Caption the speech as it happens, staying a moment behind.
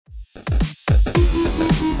Game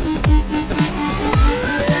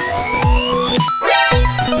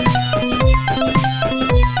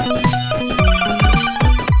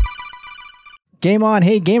on.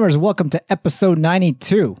 Hey gamers, welcome to episode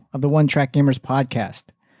 92 of the One Track Gamers podcast.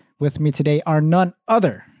 With me today are none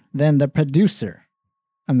other than the producer,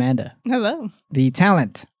 Amanda. Hello. The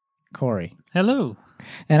talent, Corey. Hello.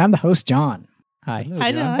 And I'm the host, John. Hi. Hello,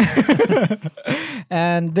 Hi, John.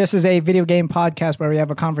 And this is a video game podcast where we have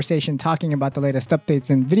a conversation talking about the latest updates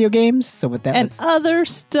in video games. So with that, And other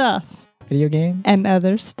stuff. video games? And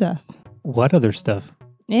other stuff. What other stuff?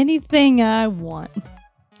 Anything I want.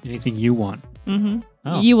 Anything you want? Mm-hmm.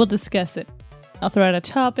 Oh. You will discuss it. I'll throw out a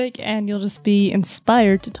topic and you'll just be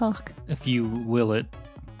inspired to talk. If you will it,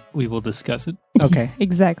 we will discuss it. Okay.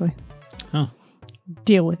 Exactly. Oh.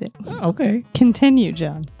 Deal with it. Okay. Continue,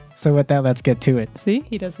 John. So with that, let's get to it. See?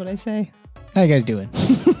 He does what I say. How you guys doing?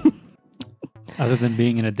 Other than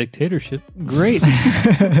being in a dictatorship. Great.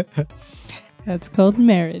 That's called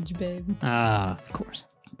marriage, babe. Ah, of course.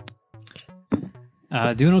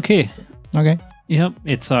 Doing okay. Okay. Yep,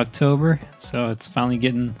 it's October, so it's finally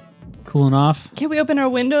getting cooling off. Can we open our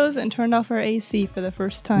windows and turn off our AC for the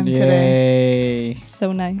first time today? Yay.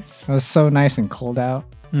 So nice. It was so nice and cold out.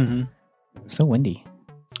 Mm-hmm. So windy.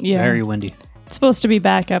 Yeah. Very windy. It's supposed to be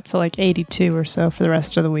back up to like 82 or so for the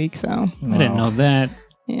rest of the week, though. I didn't know that.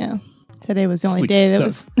 Yeah. Today was the only This day week that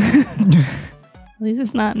was. At least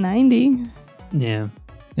it's not 90. Yeah.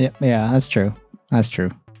 Yeah, that's true. That's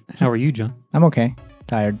true. How are you, John? I'm okay.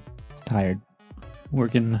 Tired. Tired.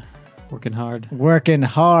 Working hard. Working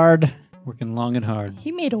hard. Working long and hard.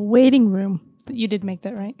 He made a waiting room. You did make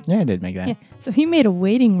that, right? Yeah, I did make that. Yeah. So he made a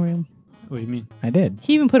waiting room. What do you mean? I did.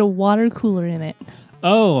 He even put a water cooler in it.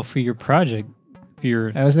 Oh, for your project. For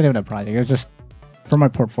your, That wasn't even a project. It was just for my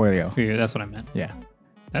portfolio. that's what I meant. Yeah.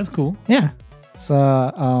 That's cool. Yeah. So,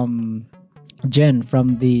 Jen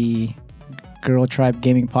from the Girl Tribe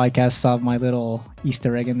Gaming Podcast saw my little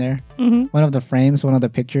Easter egg in there. Mm-hmm. One of the frames, one of the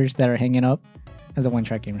pictures that are hanging up has a One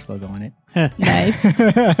Track Gamers logo on it.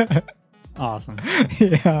 Nice. Awesome.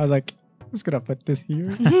 Yeah, I was like, I'm just gonna put this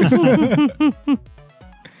here.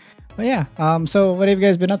 But yeah, so what have you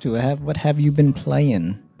guys been up to? What have you been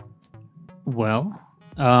playing? Well,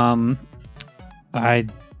 I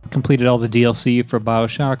completed all the DLC for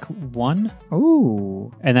BioShock 1,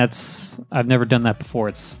 Ooh. and I've never done that before.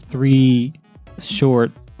 It's 3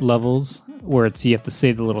 short levels where you have to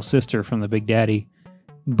save the little sister from the Big Daddy,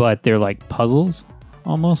 but they're like puzzles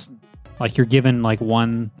almost. Like you're given like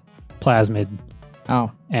one plasmid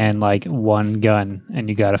Oh. and like one gun, and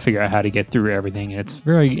you got to figure out how to get through everything, and it's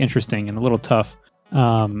very interesting and a little tough.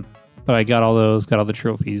 But I got all those, got all the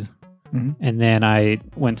trophies. Mhm. And then I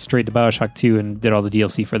went straight to BioShock 2 and did all the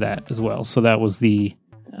DLC for that as well. So that was the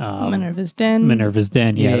Minerva's Den. Minerva's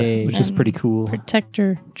Den, Yay. which is And pretty cool.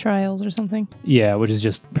 Protector Trials or something. Yeah, which is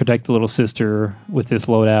just protect the little sister with this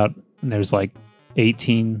loadout. And there's like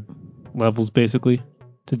 18 levels basically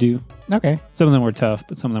to do. Okay. Some of them were tough,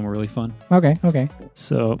 but some of them were really fun. Okay.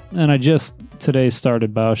 So, and I just today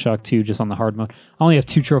started BioShock 2 just on the hard mode. I only have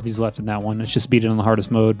 2 trophies left in that one. It's just beat it on the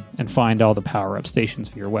hardest mode and find all the power-up stations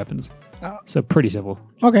for your weapons. Oh. So pretty simple.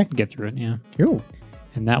 Okay. Get through it, yeah. Cool.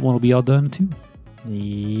 And that one will be all done too.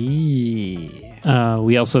 Yeah.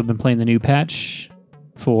 We also have been playing the new patch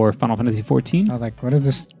for Final Fantasy XIV. I was like, what is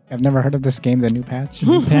this? I've never heard of this game, the new patch.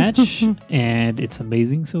 New patch, and it's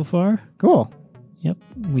amazing so far. Cool. Yep,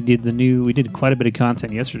 we did quite a bit of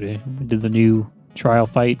content yesterday. We did the new trial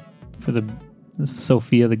fight for the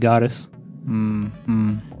Sophia the goddess, and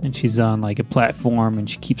she's on like a platform, and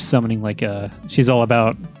she keeps summoning she's all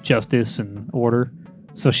about justice and order.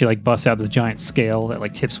 So she like busts out this giant scale that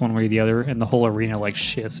like tips one way or the other, and the whole arena like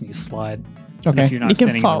shifts, and you slide. And Okay. if you're not You can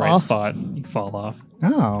standing in the fall right off. spot, you fall off.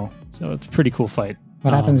 Oh. So it's a pretty cool fight.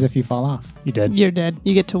 What happens if you fall off? You dead? You're dead.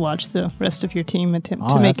 You get to watch the rest of your team attempt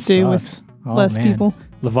to Oh, make that do sucks. with Oh, less man. people.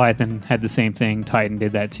 Leviathan had the same thing. Titan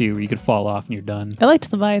did that too, where you could fall off and you're done. I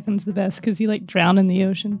liked Leviathan's the best because he like drown in the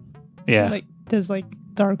ocean. Yeah. Like does like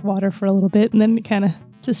dark water for a little bit and then kind of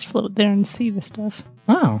just float there and see the stuff.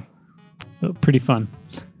 Oh. So pretty fun.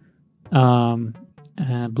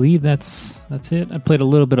 I believe that's it. I played a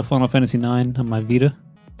little bit of Final Fantasy IX on my Vita,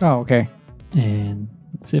 Oh, okay. and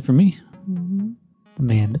that's it for me. Mm-hmm.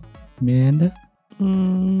 Amanda.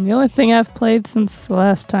 The only thing I've played since the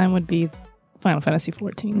last time would be Final Fantasy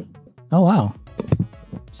XIV. Oh, wow.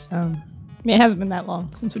 So I mean, it hasn't been that long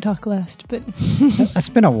since we talked last, but That's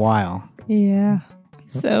been a while. yeah.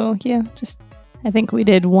 So yeah, just I think we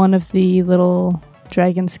did one of the little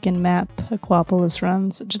dragon skin map Aquapolis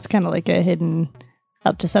runs, which is kind of like a hidden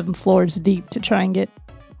up to 7 floors deep to try and get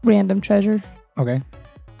random treasure. Okay.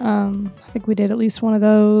 I think we did at least one of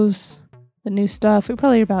those. The new stuff. We're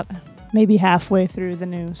probably about maybe halfway through the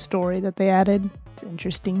new story that they added. It's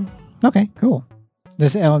interesting. Okay, cool.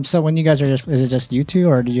 So when you guys are is it just you two,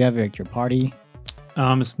 or did you have like your party?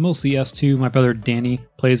 It's mostly us two. My brother Danny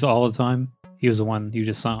plays all the time. He was the one you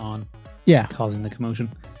just saw on Yeah, causing the commotion.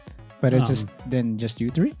 but it's just you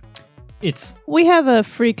three. We have a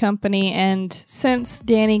free company, and since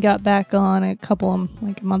Danny got back on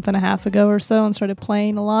like a month and a half ago or so and started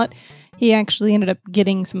playing a lot, he actually ended up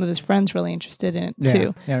getting some of his friends really interested in it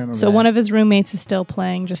too. Yeah, I remember. So one of his roommates is still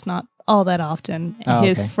playing, just not all that often. Oh,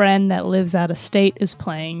 His okay. friend that lives out of state is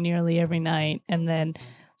playing nearly every night, and then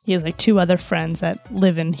he has like 2 other friends that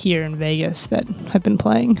live here in Vegas that have been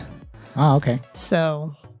playing. Oh, okay.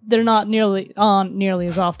 So they're not nearly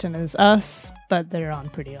as often as us, but they're on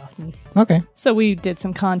pretty often. Okay. So we did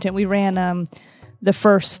some content. We ran the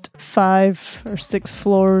first 5 or 6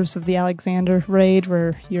 floors of the Alexander raid,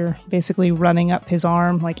 where you're basically running up his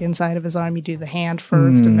arm, like inside of his arm. You do the hand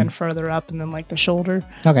first, and then further up, and then like the shoulder,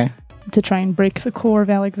 Okay. to try and break the core of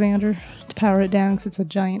Alexander to power it down, because it's a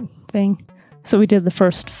giant thing. So we did the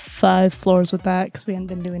first 5 floors with that, because we hadn't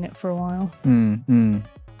been doing it for a while.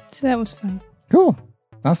 So that was fun. Cool.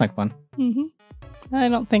 Sounds like fun. I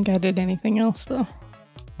don't think I did anything else, though.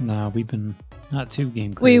 Nah, we've been not too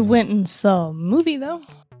game We crazy. went and saw a movie, though.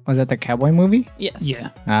 Was that the cowboy movie? Yes. Yeah.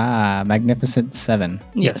 Ah, Magnificent Seven.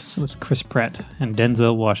 Yes, with Chris Pratt and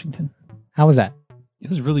Denzel Washington. How was that? It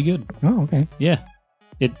was really good. Oh, okay. Yeah.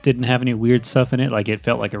 It didn't have any weird stuff in it. Like, it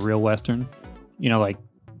felt like a real Western. You know, like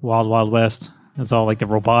Wild Wild West. It's all like the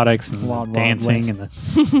robotics and Wild the Wild dancing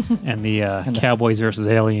West. and the cowboys versus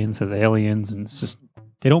aliens as aliens. And it's just,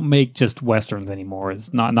 they don't make just Westerns anymore.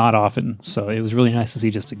 It's not often. So it was really nice to see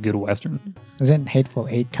just a good Western. Isn't Hateful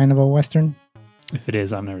Eight kind of a Western? If it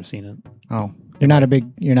is, I've never seen it. Oh. You're not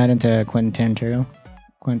into Quentin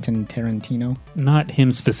Tarantino? Not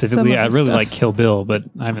him specifically. Some of I his really stuff. like Kill Bill, but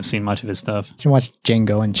I haven't seen much of his stuff. You should watch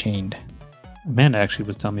Django Unchained. Amanda actually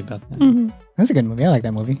was telling me about that. Mm-hmm. That's a good movie. I like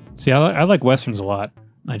that movie. See, I like Westerns a lot.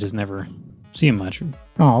 I just never see them much.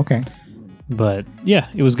 Oh, okay. But yeah,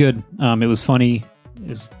 it was good. It was funny. It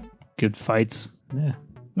was good fights. Yeah,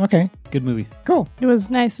 Okay. good movie. Cool. It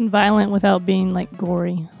was nice and violent without being like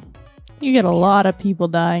gory. You get a lot of people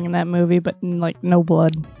dying in that movie, but like no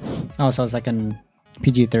blood. Oh, so it's like an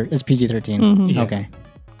PG-13. It's PG-13. Mhm. Yeah. Okay.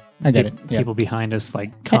 I get it. Yeah. People behind us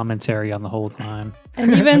like commentary on the whole time.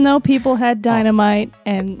 And even though people had dynamite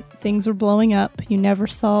and things were blowing up, you never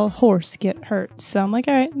saw a horse get hurt. So I'm like,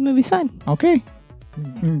 all right, the movie's fine. Okay.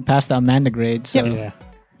 Passed the Amanda grade. So Yep. Yeah,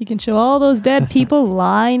 You can show all those dead people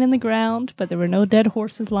lying in the ground, but there were no dead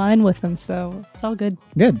horses lying with them. So it's all good.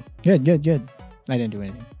 good. I didn't do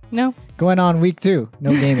anything. No? Going on week 2.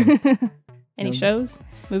 No gaming. Any No. shows?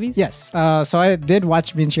 Movies? Yes. So I did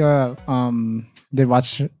watch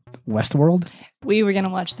Westworld. We were going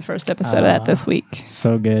to watch the first episode of that this week,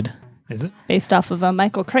 So good. is it? based off of a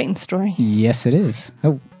Michael Crichton story. Yes, it is.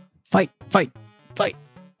 Oh, fight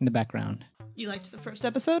in the background. You liked the first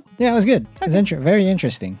episode? Yeah, it was good. It was very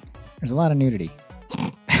interesting. There's a lot of nudity.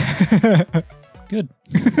 Good.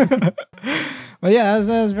 Well, yeah,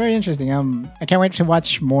 that was very interesting. I can't wait to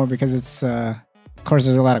watch more because it's, of course,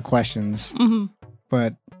 there's a lot of questions. Mm-hmm.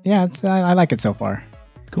 But yeah, I like it so far.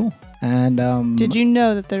 Cool. And Did you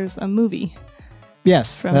know that there's a movie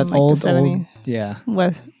Yes, from that like old, the 70s? old. Yeah.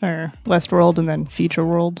 Westworld and then Future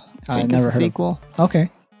World? I think is never the heard of- sequel. Okay,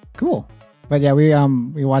 cool. But yeah,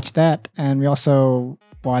 we watched that, and we also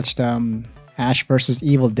watched Ash versus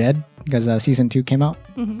Evil Dead because season 2 came out.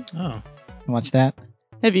 Mm-hmm. Oh, Watched that.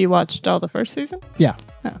 Have you watched all the first season? It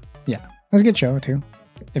was a good show too.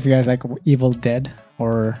 If you guys like Evil Dead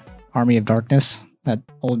or Army of Darkness, that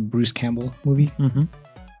old Bruce Campbell movie, mm-hmm.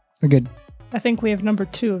 they're good. I think we have number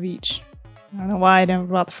 2 of each. I don't know why I never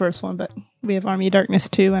bought the first one, but we have Army of Darkness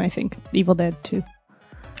 2 and I think Evil Dead 2.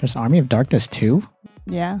 There's Army of Darkness 2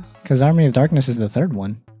 Yeah. because Army of Darkness is the third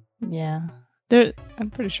one. Yeah. I'm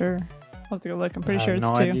pretty sure. I'll have to go look. I'm pretty sure it's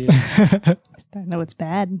 2. Idea. I know it's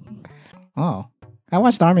bad. Oh, I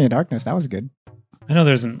watched Army of Darkness. That was good. I know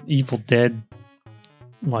there's an Evil Dead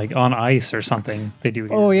like on ice or something. They do.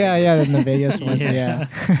 Here Oh in yeah, Vegas. in the Vegas one. Yeah.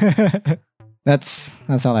 Yeah.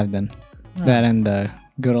 That's all I've done. Oh, That and the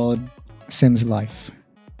good old Sims life.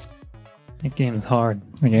 that game's hard.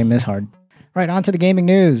 The game is hard. Right, on to the gaming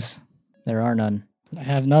news. There are none. I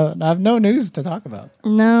have no news to talk about.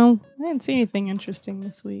 No, I didn't see anything interesting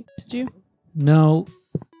this week. Did you? No,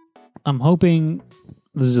 I'm hoping.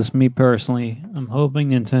 This is just me personally. I'm hoping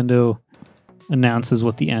Nintendo announces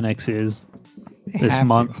what the NX is They this have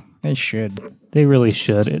month. to. They should. They really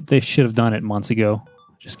should. They should have done it months ago.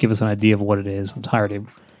 Just give us an idea of what it is. I'm tired of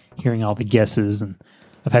hearing all the guesses, and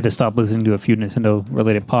I've had to stop listening to a few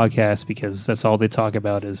Nintendo-related podcasts because that's all they talk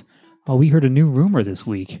about is, oh, we heard a new rumor this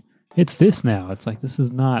week. It's this now. It's like, this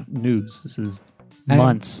is not news. This is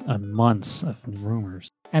months and months of rumors.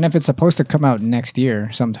 And if it's supposed to come out next year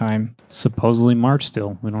sometime. Supposedly March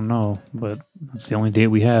still. We don't know, but that's the only date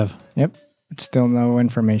we have. Yep. Still no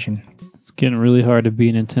information. It's getting really hard to be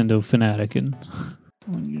a Nintendo fanatic and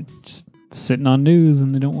when you're just sitting on news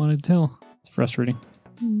and they don't want to tell. It's frustrating.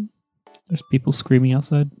 There's people screaming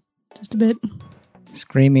outside. Just a bit.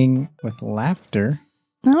 Screaming with laughter.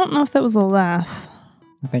 I don't know if that was a laugh.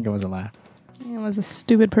 I think it was a laugh. It was a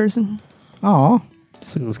stupid person. Oh.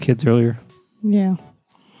 Just like those kids earlier. Yeah.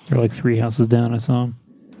 They're like 3 houses down. I saw them.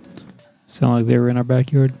 Sound like they were in our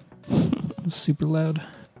backyard. It was super loud.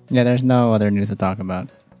 Yeah, there's no other news to talk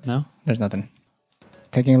about. No? There's nothing.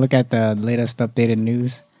 Taking a look at the latest updated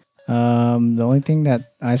news. The only thing that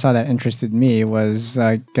I saw that interested me was,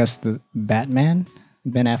 I guess, the Batman.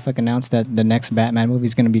 Ben Affleck announced that the next Batman movie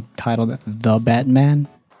is going to be titled The Batman.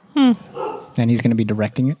 And he's going to be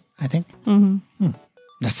directing it, I think.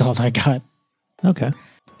 That's all I got. Okay.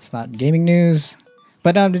 It's not gaming news.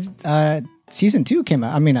 But season 2 came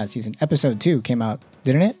out. I mean, not season. Episode 2 came out,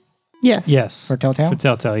 didn't it? Yes. Yes. For Telltale? For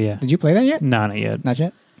Telltale, yeah. Did you play that yet? No, not yet. Not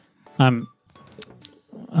yet?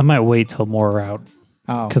 I might wait till more are out.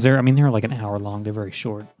 Oh. Because they're like an hour long. They're very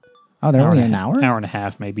short. Oh, they're only an hour? Hour and a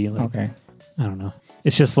half, maybe. Like, Okay. I don't know.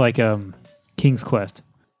 It's just like King's Quest.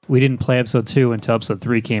 We didn't play episode 2 until episode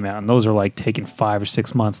 3 came out, and those are like taking 5 or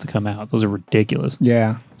 6 months to come out. Those are ridiculous.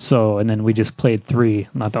 Yeah. So, and then we just played 3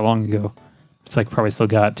 not that long ago. It's like probably still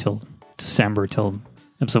got till December till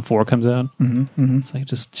episode 4 comes out. It's like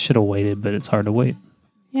just should have waited, but it's hard to wait.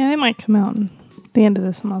 Yeah, they might come out at the end of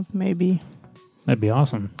this month, maybe. That'd be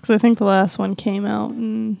awesome. Because I think the last one came out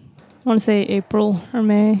in, I want to say April or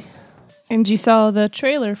May. And you saw the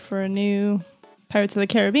trailer for a new Pirates of the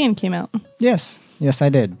Caribbean came out. Yes. Yes, I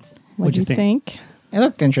did. What'd you think? It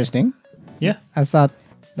looked interesting. Yeah. I thought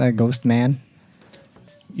the Ghost Man.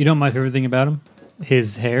 You know my favorite thing about him?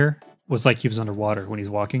 His hair was like he was underwater when he's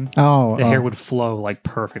walking. Oh. The hair would flow like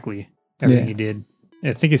perfectly. Everything he did.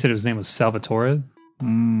 I think he said his name was Salvatore.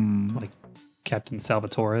 Like Captain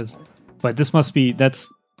Salvatore. But this must be, that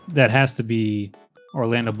has to be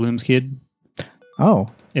Orlando Bloom's kid. Oh.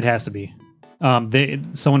 It has to be.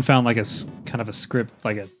 Someone found like kind of a script,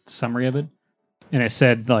 like a summary of it. And it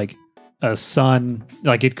said like a son,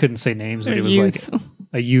 like it couldn't say names, but it was like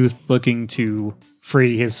a youth looking to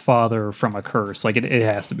free his father from a curse. Like it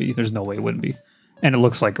has to be. There's no way it wouldn't be. And it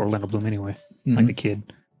looks like Orlando Bloom anyway, like the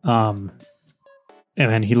kid. And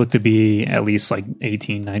he looked to be at least like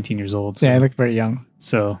 18, 19 years old. So, yeah, he looked very young.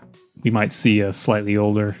 So we might see a slightly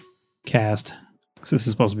older cast because this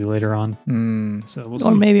is supposed to be later on. So we'll see.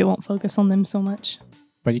 Or maybe it won't focus on them so much.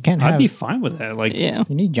 But you can't have... I'd be fine with that. Like, Yeah.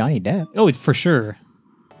 You need Johnny Depp. oh, for sure.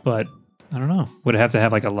 But I don't know. Would it have to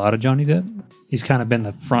have like a lot of Johnny Depp? He's kind of been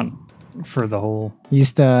the front for the whole.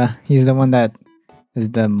 He's the one that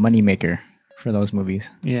is the moneymaker for those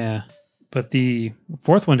movies. Yeah. But the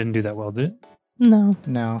fourth one didn't do that well, did it? No.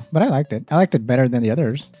 No, but I liked it. I liked it better than the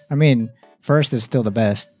others. I mean, first is still the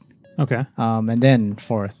best. Okay. And then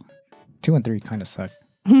fourth. 2 and 3 kind of sucked.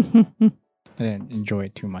 I didn't enjoy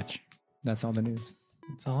it too much. That's all the news.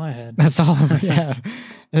 That's all I had. That's all. Yeah.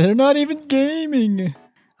 And they're not even gaming.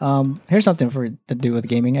 Here's something to do with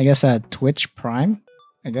gaming. I guess Twitch Prime.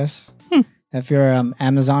 I guess. If you're an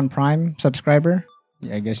Amazon Prime subscriber,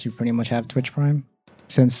 I guess you pretty much have Twitch Prime.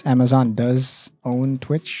 Since Amazon does own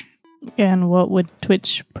Twitch. And what would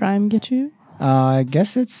Twitch Prime get you? I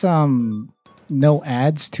guess it's no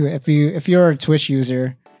ads to it. If you're a Twitch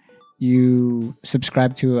user, you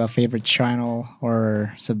subscribe to a favorite channel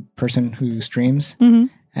or person who streams,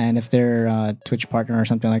 and if they're a Twitch partner or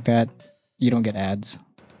something like that, you don't get ads.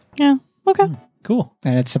 Yeah. Okay. Cool.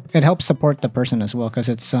 And it helps support the person as well because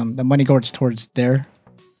it's the money goes towards their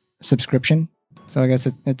subscription. So I guess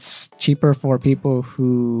it's cheaper for people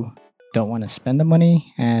who don't want to spend the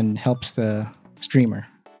money and helps the streamer.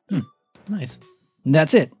 Nice. And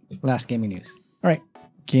that's it. Last gaming news. All right.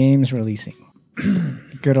 Games releasing.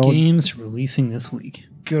 Good old Games releasing this week.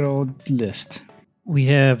 Good old list. We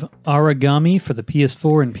have Origami for the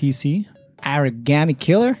PS4 and PC. Origami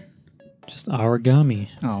Killer. Just Origami.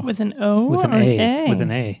 Oh, With an O With an or A. With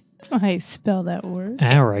an A. That's not how you spell that word.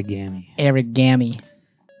 Origami. Origami.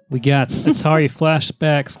 We got Atari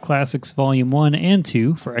Flashbacks Classics Volume 1 and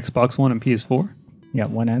 2 for Xbox One and PS4. You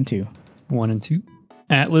got 1 and 2. 1 and 2.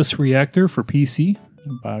 Atlas Reactor for PC.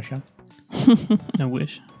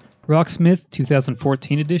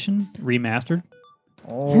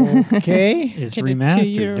 Okay. It's Get a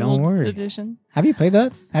remastered. 2-year-old Don't worry. Edition. Have you played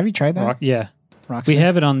that? Have you tried that? Yeah, Rocksmith? we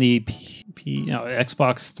have it on the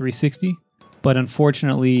Xbox 360, but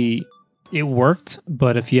unfortunately, it worked.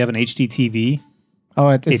 But if you have an HD TV, Oh,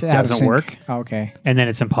 it's it out of doesn't sync. work. Oh, okay. and then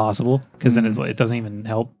it's impossible because then it doesn't even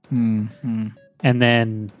help. And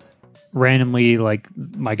then randomly, like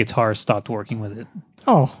my guitar stopped working with it,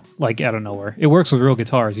 Oh, like out of nowhere. It works with real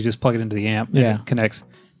guitars. You just plug it into the amp and Yeah. it connects.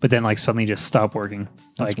 But then like suddenly just stopped working.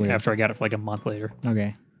 That's Like weird. after I got it for like a month later.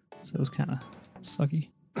 okay. So it was kind of sucky.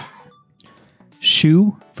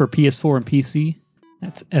 Shu for PS4 and PC.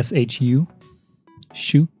 That's SHU.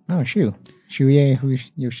 Shu. Oh, Shuhei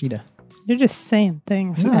Yoshida. You're just saying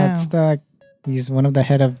things. No, now. he's one of the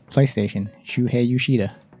head of PlayStation. Shuhei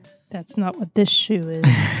Yoshida. That's not what this shoe is.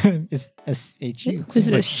 It's SHU. Is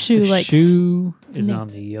it a Like, shoe the like shoe is snake? on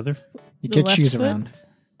the other You the get left shoes foot? around.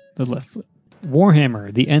 the left foot.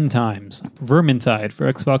 Warhammer: The End Times. Vermintide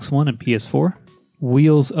for Xbox One and PS4.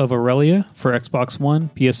 Wheels of Aurelia for Xbox One,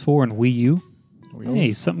 PS4, and Wii U.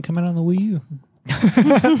 Hey, something coming out on the Wii U.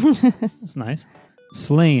 That's nice.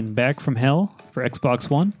 Slain: Back from Hell for Xbox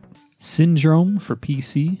One. Syndrome for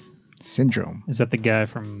PC. Syndrome. Is that the guy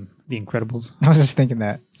from The Incredibles? I was just thinking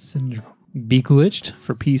that. Syndrome. Beglitched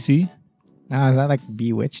for PC. Now, is that like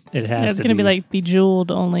Bewitched? It has Yeah, it's to gonna be like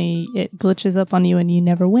Bejeweled, only it glitches up on you and you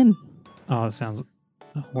never win. Oh, it sounds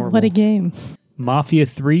horrible. What a game! Mafia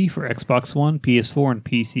 3 for Xbox One, PS4, and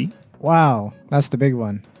PC. Wow, that's the big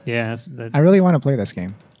one. Yeah, I really want to play this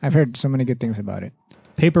game. I've heard so many good things about it.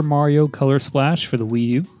 Paper Mario Color Splash for the Wii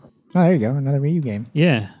U. Oh, there you go. Another Wii U game.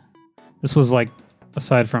 Yeah. This was like,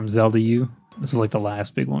 aside from Zelda U, this is like the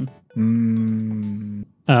last big one.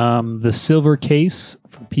 The Silver Case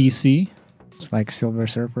for PC. It's like Silver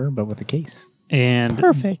Surfer, but with a case. And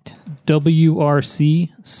Perfect. WRC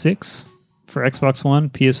 6 for Xbox One,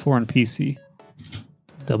 PS4, and PC.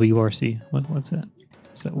 WRC. What's that?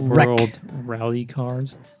 Is that Wreck. World Rally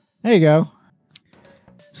Cars? There you go.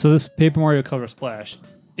 So this Paper Mario Color Splash,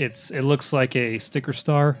 it looks like a Sticker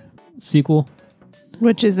Star sequel.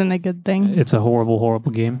 Which isn't a good thing. It's a horrible,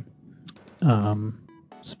 horrible game.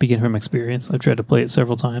 Speaking from experience, I've tried to play it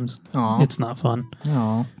several times. Aw. It's not fun.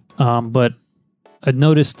 Oh. But I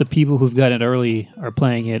noticed the people who've gotten it early are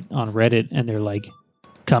playing it on Reddit, and they're like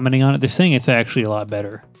commenting on it. They're saying it's actually a lot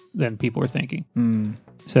better than people are thinking.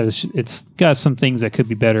 So it's got some things that could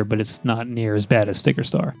be better, but it's not near as bad as Sticker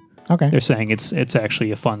Star. Okay. They're saying it's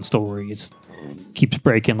actually a fun story. It's keeps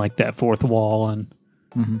breaking like that fourth wall, and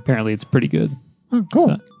apparently it's pretty good. Oh, cool.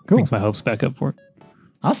 So Cool. Makes my hopes back up for it.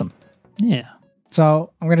 Awesome. Yeah.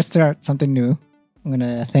 So I'm going to start something new. I'm going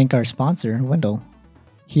to thank our sponsor, Wendell,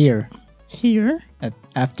 here Here,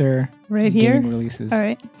 after right gaming here. releases. All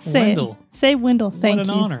right, say Wendell. it. Say Wendell. Thank what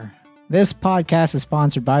an you. honor. This podcast is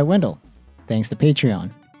sponsored by Wendell, thanks to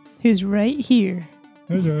Patreon. Who's right here?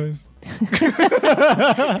 Hey guys.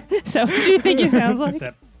 So what do you think he sounds Is like?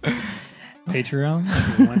 that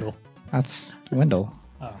Patreon? Or Wendell. That's Wendell.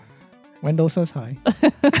 Oh. Wendell says hi.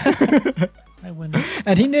 Hi, Wendell.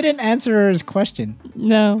 And he didn't answer his question.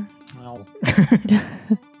 No. Oh.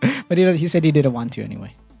 But he said he didn't want to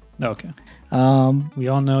anyway. Okay. We We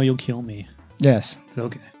all know you'll kill me. Yes. It's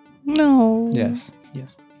okay. No. Yes.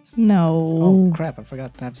 Yes. No. Oh crap, I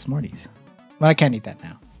forgot to have Smarties. But I can't eat that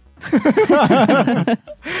now.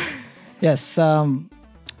 Yes,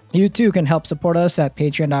 you too can help support us at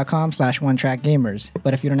patreon.com/OneTrackGamers.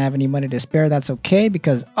 But if you don't have any money to spare, that's okay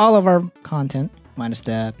because all of our content, minus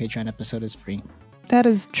the Patreon episode, is free. That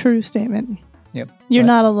is a true statement. Yep. You're But-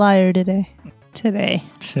 not a liar today. Today.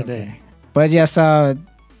 Today. But yes,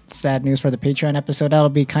 sad news for the Patreon episode. That'll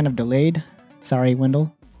be kind of delayed. Sorry,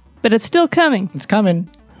 Wendell. But it's still coming. It's coming.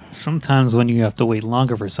 Sometimes when you have to wait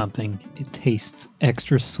longer for something, it tastes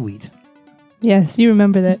extra sweet. Yes, you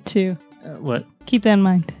remember that too. What? Keep that in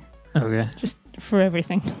mind. Okay. Just for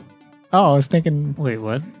everything. Oh, I was thinking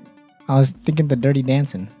What? the Dirty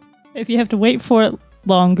Dancing. If you have to wait for it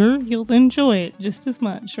longer, you'll enjoy it just as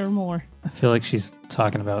much or more. I feel like she's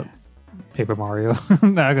talking about Paper Mario.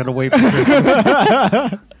 Now I gotta wait for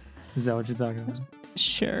Christmas. Is that what you're talking about?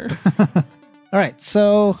 Sure. All right,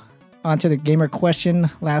 so on to the gamer question.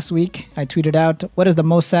 Last week, I tweeted out, what is the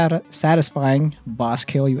most satisfying boss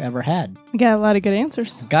kill you ever had? We got a lot of good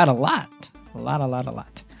answers. Got a lot. A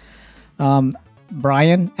lot.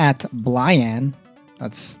 Brian at Blyan.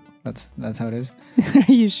 That's how it is.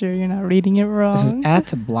 Are you sure you're not reading it This is wrong? at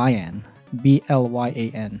Blyan.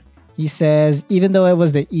 Blyan. He says, even though it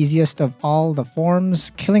was the easiest of all the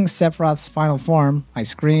forms, killing Sephiroth's final form, I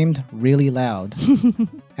screamed really loud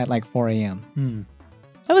at like 4 a.m.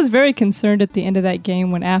 I was very concerned at the end of that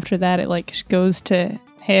game when after that it like goes to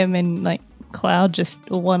him and like Cloud just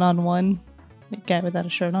one-on-one, the guy without a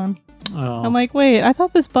shirt on. Oh. I'm like, wait, I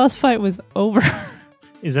thought this boss fight was over.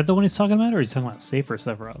 Is that the one he's talking about, or he's talking about Safer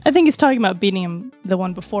Sephiroth? I think he's talking about beating him the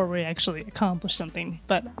one before where he actually accomplished something,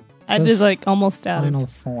 but I Says just like almost out. Final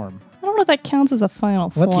form. I don't know if that counts as a final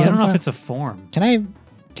What's form. I don't know if Fun. it's a form.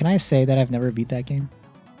 Can I say that I've never beat that game?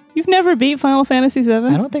 You've never beat Final Fantasy VII?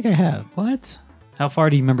 I don't think I have. What? How far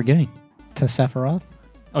do you remember getting? To Sephiroth?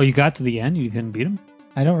 Oh, you got to the end? You couldn't beat him?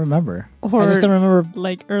 I don't remember. Or I just don't remember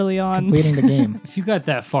like early on. completing the game. If you got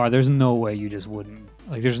that far, there's no way you just wouldn't.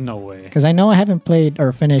 Like, there's no way. Because I know I haven't played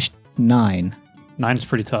or finished 9. 9's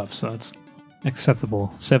pretty tough, so it's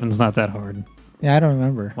acceptable. 7's not that hard. Yeah, I don't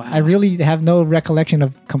remember. Wow. I really have no recollection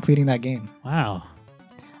of completing that game. Wow.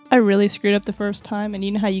 I really screwed up the first time, and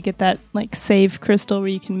you know how you get that like save crystal where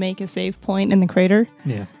you can make a save point in the crater?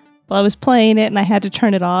 Yeah. Well, I was playing it and I had to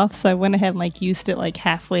turn it off, so I went ahead and like used it like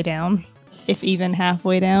halfway down, if even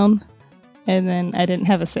halfway down. And then I didn't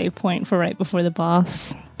have a save point for right before the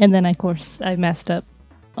boss. And then of course I messed up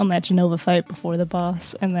on that Genova fight before the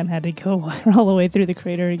boss and then had to go all the way through the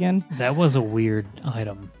crater again. That was a weird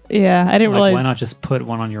item. Yeah, I didn't Like, realize. why not just put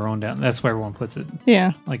one on your own down? That's where everyone puts it.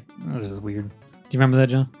 Yeah. Like, this is weird. Do you remember that,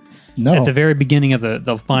 John? No. At the very beginning of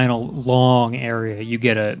the final long area, you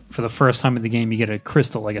get for the first time in the game, you get a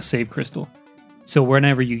crystal, like a save crystal. So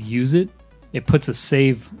whenever you use it, it puts a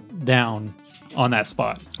save down on that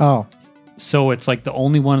spot. Oh. So it's like the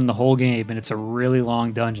only one in the whole game, and it's a really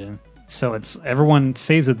long dungeon. So everyone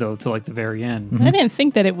saves it though to like the very end. Mhm. I didn't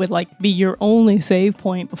think that it would like be your only save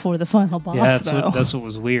point before the final boss. Yeah, though. that's what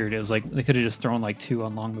was weird. It was like they could have just thrown like 2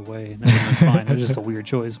 along the way, and that would have been fine. It was just a weird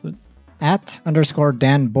choice, but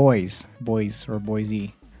 @_Dan Boys or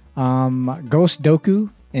Boise. Ghost Doku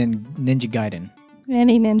and Ninja Gaiden.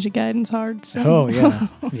 Any Ninja Gaiden's hard. So. Oh yeah.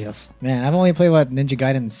 yes. Man, I've only played Ninja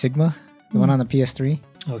Gaiden Sigma, the one on the PS3.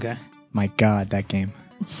 Okay. My God, that game.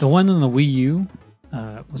 The one on the Wii U,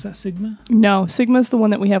 was that Sigma? No, Sigma's the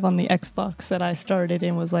one that we have on the Xbox that I started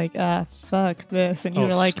and was like, fuck this. And you Oh,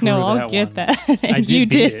 were like, screw no, I'll that get one. that. And I did you beat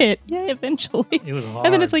did it. it. Yeah, eventually. It was hard.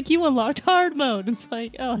 And then it's like, you unlocked hard mode. It's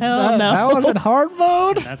like, oh, hell that, no. that wasn't hard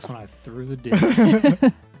mode. And that's when I threw the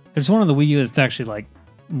disc. There's one on the Wii U that's actually like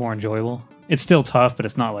more enjoyable. It's still tough, but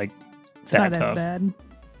it's not like It's that not tough. as bad.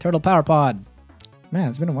 Turtle Power Pod. Man,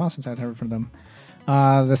 it's been a while since I've heard from them.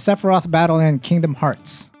 The Sephiroth battle in Kingdom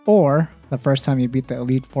Hearts, or the first time you beat the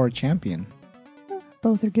Elite Four champion.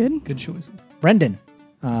 Both are good. Good choices. Brendan,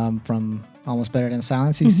 from Almost Better Than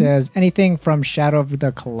Silence, he says anything from Shadow of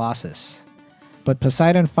the Colossus. But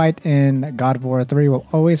Poseidon fight in God of War 3 will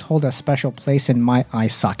always hold a special place in my eye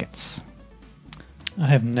sockets. I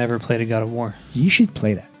have never played a God of War. You should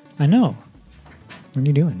play that. I know. What are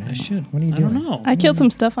you doing, man? I should. What are you I doing? don't know. I killed some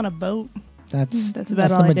stuff on a boat. That's That's about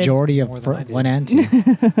the all I did. majority More of than I did. 1 and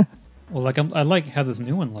 2. Well, like I like how this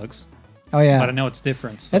new one looks, Oh yeah, but I know it's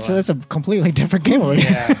different. So that's a completely different game already.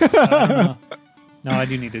 yeah. So I don't know. No, I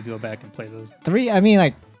do need to go back and play those. 3, I mean,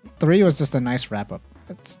 like 3 was just a nice wrap up.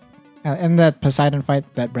 And that Poseidon fight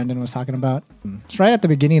that Brendan was talking about, it's right at the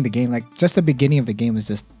beginning of the game. Like just the beginning of the game is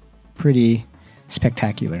just pretty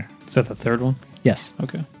spectacular. Is that the third one? Yes.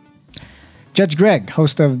 Okay. Judge Greg,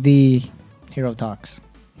 host of the Hero Talks.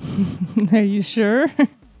 Are you sure?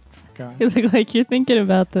 God. You look like you're thinking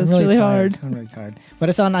about this I'm really tired. hard. I'm really tired.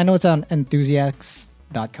 But I know it's on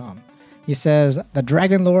enthusiasts.com. He says, the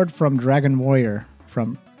Dragon Lord from Dragon Warrior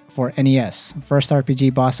for NES. First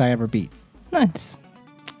RPG boss I ever beat. Nice.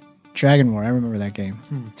 Dragon War, I remember that game.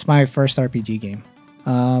 It's my first RPG game.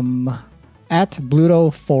 At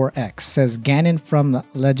Bluto4X says Ganon from The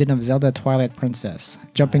Legend of Zelda Twilight Princess,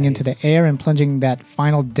 jumping into the Nice. air and plunging that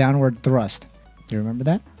final downward thrust. Do you remember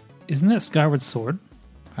that? Isn't that Skyward Sword?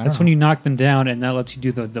 I That's don't when you knock them down, and that lets you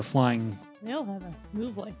do the flying They all have a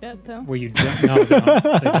move like that, though. where you jump. No, they don't.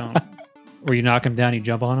 They don't. Where you knock them down, you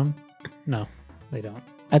jump on them. No, they don't.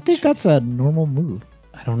 I think that's a normal move.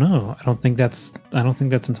 I don't know. I don't think that's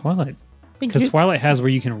in Twilight. Because Twilight has where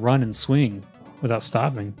you can run and swing without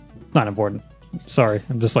stopping. It's not important. Sorry,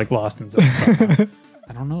 I'm just like lost in Zelda.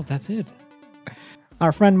 I don't know if that's it.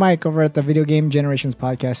 Our friend Mike over at the Video Game Generations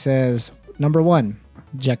podcast says, number 1,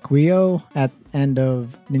 Jaquio at end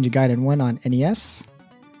of Ninja Gaiden 1 on NES.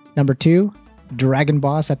 Number 2, Dragon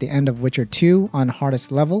Boss at the end of Witcher 2 on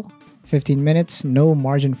hardest level. 15 minutes, no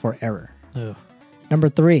margin for error. Ugh. Number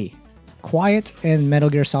 3, Quiet in Metal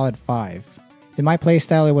Gear Solid 5. In my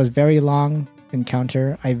playstyle, it was very long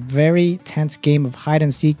encounter, a very tense game of hide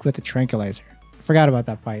and seek with a tranquilizer. Forgot about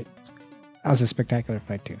that fight. That was a spectacular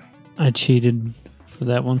fight too. I cheated for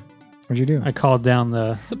that one. What'd you do? I called down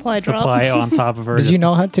the Supply drop. supply on top of her. Did you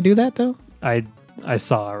know how to do that though? I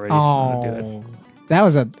saw already how to do it. That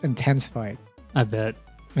was an intense fight. I bet.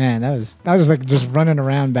 Man, that was just like just running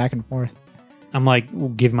around back and forth. I'm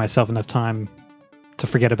like, give myself enough time to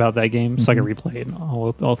forget about that game so I can replay it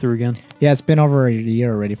all through again. Yeah, it's been over a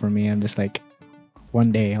year already for me. I'm just like,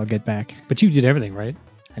 one day I'll get back. But you did everything, right?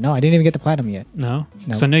 I know, I didn't even get the platinum yet. No?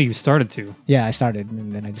 Because I know you started to. Yeah, I started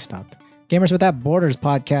and then I just stopped. Gamers Without Borders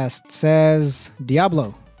podcast says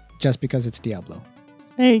Diablo, just because it's Diablo.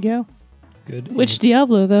 There you go. Good. Which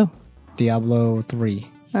Diablo, though? Diablo 3.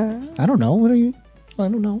 I don't know. What are you? I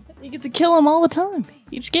don't know. You get to kill him all the time.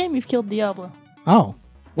 Each game you've killed Diablo. Oh,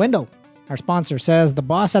 Wendell, our sponsor, says the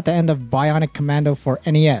boss at the end of Bionic Commando for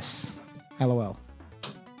NES. LOL.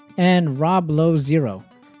 And Rob Low Zero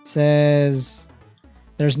says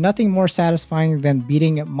there's nothing more satisfying than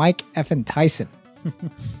beating Mike effing Tyson.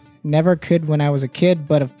 Never could when I was a kid,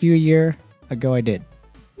 but a few years ago I did.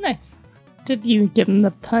 Nice. Did you give him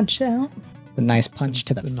the punch out? The nice punch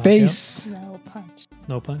to the knockout? face. No punch.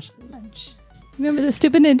 No punch? Punch. Remember the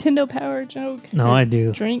stupid Nintendo Power joke? No, I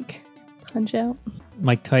do. Drink. Punch out.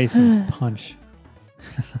 Mike Tyson's punch.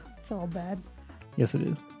 It's all bad. Yes, it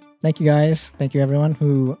is. Thank you guys. Thank you everyone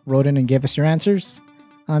who wrote in and gave us your answers.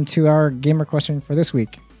 On to our gamer question for this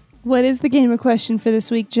week. What is the gamer question for this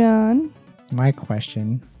week, John? My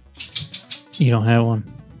question You don't have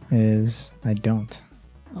one. is I don't.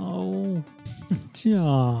 Oh,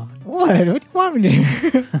 John. What? What do you want me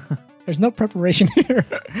to do? There's no preparation here.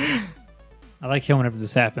 I like how whenever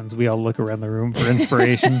this happens, we all look around the room for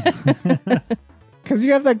inspiration. Because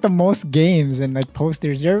you have like the most games and like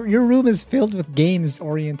posters. Your room is filled with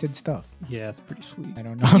games-oriented stuff. Yeah, it's pretty sweet. I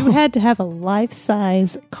don't know. You had to have a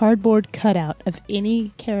life-size cardboard cutout of any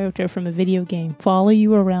character from a video game follow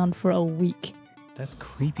you around for a week. That's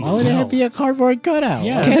creepy. Why would it be a cardboard cutout?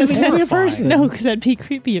 Yeah, Why that's would it be a terrifying. person? No, because that'd be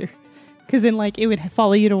creepier. Because then, like, it would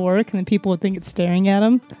follow you to work, and then people would think it's staring at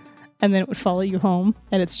them, and then it would follow you home,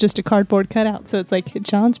 and it's just a cardboard cutout. So it's like,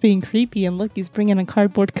 John's being creepy, and look, he's bringing a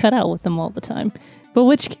cardboard cutout with him all the time. But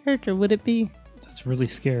which character would it be? That's really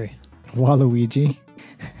scary. Waluigi.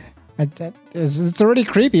 It's already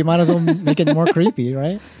creepy. Might as well make it more creepy,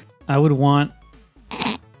 right? I would want.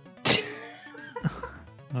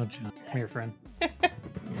 Oh, John, come here, friend.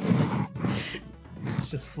 It's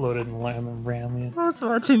just floated in the lamb and ran me. I was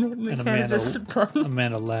watching it, and And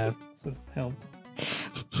Amanda laughed. So it helped.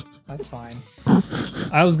 That's fine.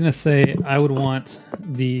 I was gonna say I would want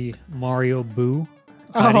the Mario Boo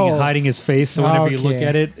hiding his face, so whenever you look Okay.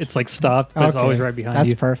 at it, it's like stopped. But it's always right behind That's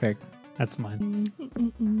you. perfect. That's mine.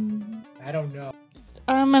 I don't know.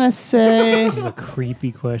 I'm going to say This is a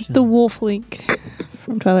creepy question. the Wolf Link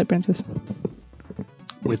from Twilight Princess.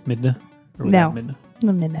 With Midna? Or No. without Midna?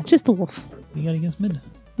 No, Midnight, just the wolf. You got against Midna.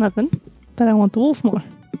 Nothing. But I want the wolf more.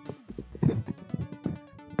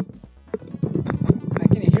 I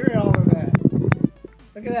can hear all of that.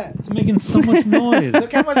 Look at that. It's making so much noise.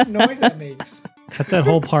 Look how much noise that makes. Cut that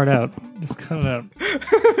whole part out. Just cut it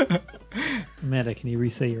out. Amanda, can you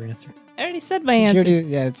re-say your answer? I already said my answer.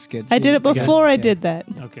 Yeah, it's good. I did it got it. before I Yeah. did that.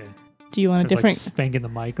 Okay. Do you want a Sounds different? like spanking the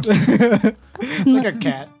mic. It's like a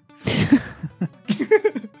cat.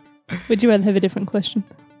 Would you rather have a different question?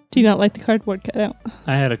 Do you not like the cardboard cutout?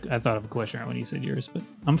 I thought of a question when you said yours, but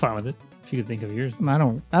I'm fine with it. If you could think of yours.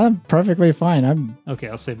 I'm perfectly fine. Okay,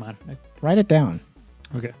 I'll say mine. Write it down.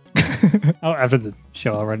 Okay. Oh, after the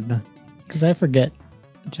show, I'll write it down. Because I forget.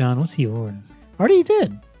 John, what's yours? Already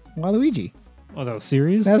did. Waluigi. Oh, that was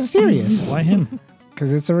serious? That's serious. Why him?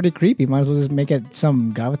 Because it's already creepy. Might as well just make it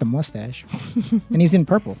some guy with a mustache. And he's in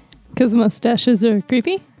purple. Because mustaches are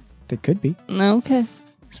creepy? They could be. No, okay.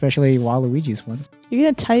 Especially Waluigi's one. You're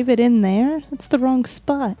going to type it in there? That's the wrong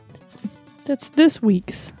spot. That's this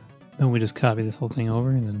week's. Don't we just copy this whole thing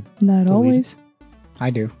over and then Not Delete. always. I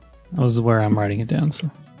do. that was where I'm writing it down, so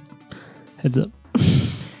heads up.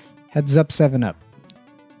 Heads up, 7-Up.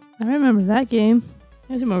 I remember that game.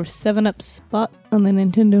 I remember 7-Up Spot on the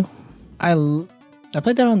Nintendo. I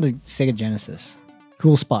played that on the Sega Genesis.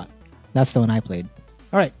 Cool Spot. That's the one I played.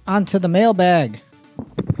 All right, on to the mailbag.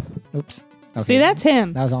 Oops. Okay. See, that's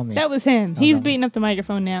him. That was all me. That was him. That was He's on me. beating up the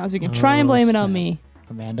microphone now, so we can try and Oh, blame it on snap. me.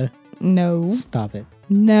 Amanda, No. stop it.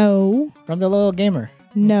 No. From the Little Gamer.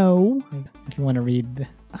 No. If you want to read.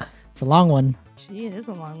 It's a long one. Gee, it is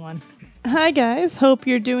a long one. Hi, guys. Hope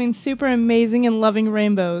you're doing super amazing and loving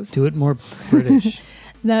rainbows. Do it more British.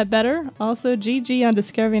 That better? Also, GG on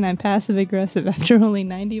discovering I'm passive aggressive after only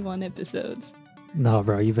 91 episodes. No,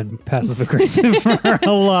 bro, you've been passive aggressive for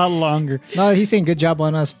a lot longer. No, he's saying good job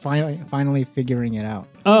on us finally figuring it out.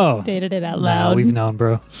 Oh, Stated it out no, loud. we've known,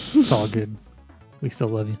 bro. It's all good. We still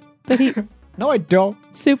love you. But he No, I don't.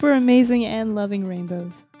 super amazing and loving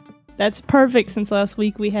rainbows. That's perfect since last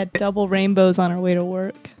week we had double rainbows on our way to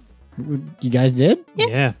work. You guys did?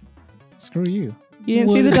 Yeah. Screw you. You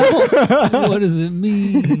didn't see the double? What does it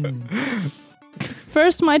mean?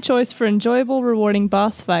 First, my choice for enjoyable, rewarding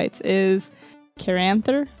boss fights is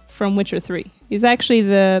Caranther from Witcher 3. He's actually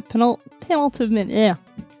the penultimate. Yeah.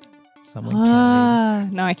 Someone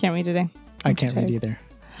can't read. No, I can't read today. I can't read either.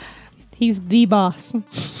 He's the boss,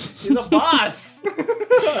 He's a boss!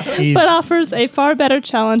 but offers a far better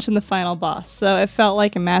challenge than the final boss, so it felt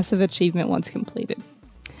like a massive achievement once completed.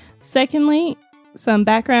 Secondly, some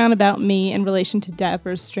background about me in relation to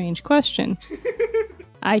Dapper's strange question.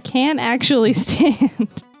 I can actually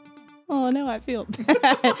stand. Oh, no, I feel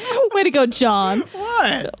bad. Way to go, John.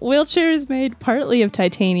 What? Wheelchair is made partly of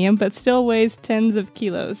titanium, but still weighs tens of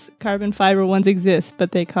kilos. Carbon fiber ones exist,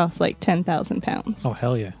 but they cost like 10,000 pounds. Oh,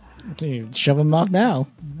 hell yeah. Dude, shove them off now.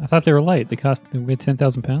 I thought they were light. They weighed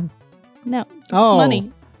 10,000 pounds. No, it's Oh.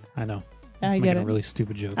 money. I know. I It's get making it. a really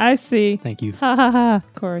stupid joke. I see. Thank you. Ha ha ha,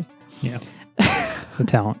 Corey. Yeah. The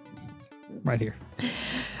talent. Right here.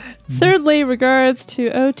 Thirdly, regards to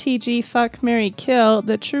OTG Fuck, Marry, Kill.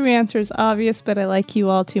 The true answer is obvious, but I like you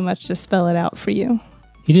all too much to spell it out for you.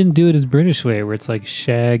 He didn't do it his British way, where it's like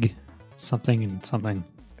shag something and something.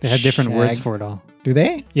 They had different words Shag. for it all. Do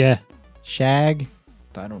they? Yeah. Shag?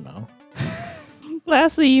 I don't know.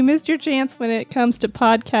 Lastly, you missed your chance when it comes to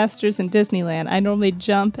podcasters in Disneyland. I normally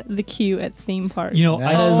jump the queue at theme parks. You know,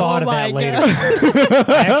 That I is- thought of Oh that my later.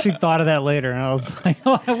 I actually thought of that later, and I was like,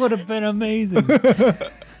 oh, that would have been amazing.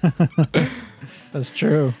 That's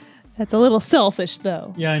true. That's a little selfish,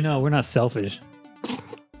 though. Yeah, I know. We're not selfish.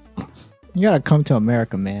 You gotta come to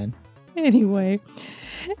America, man.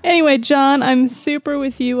 Anyway, John, I'm super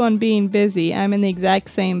with you on being busy. I'm in the exact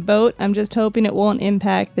same boat. I'm just hoping it won't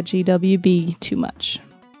impact the GWB too much.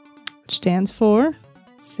 Which stands for?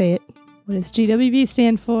 Say it. What does GWB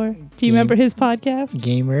stand for? Do you remember his podcast?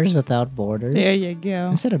 Gamers Without Borders. There you go.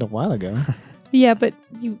 I said it a while ago. Yeah, but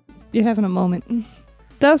you're having a moment.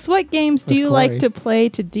 Thus, what games do With you Corey. like to play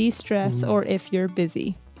to de-stress or if you're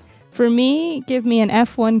busy? For me, give me an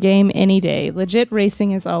F1 game any day. Legit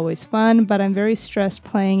racing is always fun, but I'm very stressed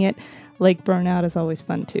playing it. Lake Burnout is always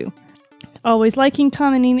fun too. Always liking,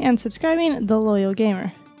 commenting, and subscribing, The Loyal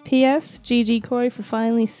Gamer. P.S. GG Corey for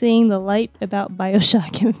finally seeing the light about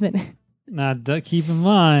Bioshock Infinite. Now, keep in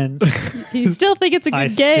mind, You still think it's a good I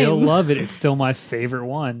game. still love it. It's still my favorite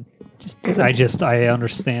one. I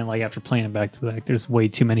understand, like, after playing it back to back, there's way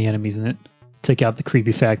too many enemies in it. Took out the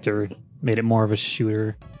creepy factor, made it more of a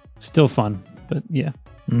shooter. Still fun, but yeah.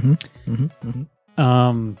 Mm-hmm. Mm-hmm.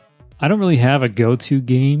 Mm-hmm. I don't really have a go-to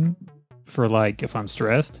game for, like, if I'm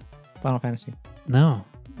stressed. Final Fantasy. No.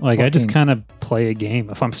 Like, I just 14. kind of play a game.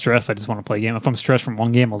 If I'm stressed, I just want to play a game. If I'm stressed from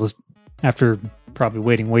one game, I'll just, after probably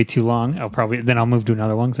waiting way too long, I'll move to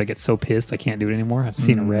another one because I get so pissed I can't do it anymore. I've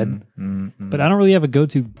seen it red. Mm-hmm. But I don't really have a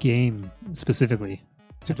go-to game specifically.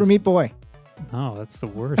 Super Meat Boy. No, that's the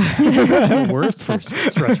worst. That's the worst for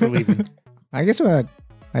stress relieving. I guess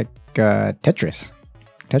Tetris.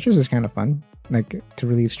 Tetris is kind of fun, like to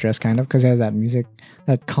relieve stress, kind of, because it has that music,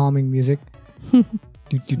 that calming music.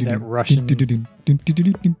 That Russian.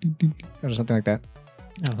 Or something like that.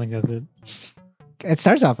 I don't think that's it. It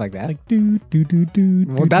starts off like that. It's like do do do do.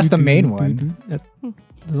 Well, that's the main one. There's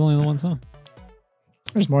only the one song.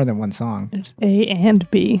 There's more than one song. There's A and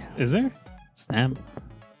B. Is there? Snap.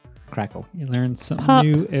 Crackle. You learn something Pop.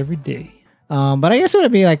 new every day. But I guess it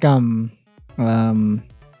would be like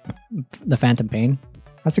the Phantom Pain.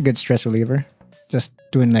 That's a good stress reliever. Just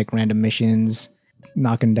doing like random missions,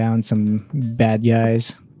 knocking down some bad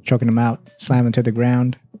guys, choking them out, slamming to the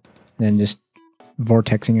ground, then just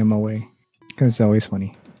vortexing them away. Because it's always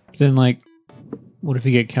funny. Then, like, what if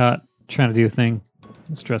you get caught trying to do a thing?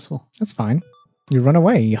 It's stressful. That's fine. You run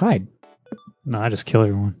away, you hide. No, I just kill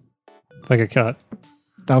everyone. If I get caught,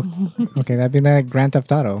 Oh, okay, that'd be like Grand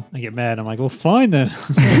Theft Auto. I get mad. I'm like, well, fine then.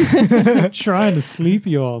 I'm trying to sleep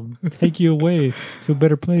you all, take you away to a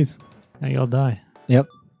better place. Now you all die. Yep.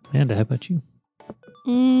 Amanda, how about you?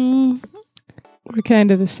 We're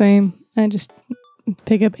kind of the same. I just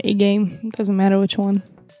pick up a game. It doesn't matter which one.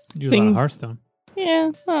 You do a lot of Things- Hearthstone.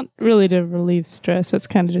 Yeah, not really to relieve stress. That's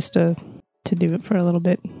kind of just to do it for a little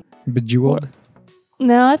bit. Bejeweled.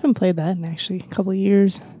 No, I haven't played that in actually a couple of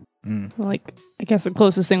years. Mm. Like, I guess the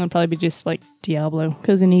closest thing would probably be just like Diablo,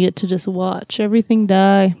 because then you get to just watch everything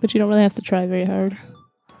die, but you don't really have to try very hard.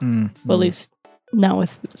 Mm. Well, at least not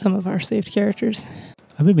with some of our saved characters.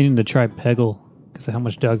 I've been meaning to try Peggle because of how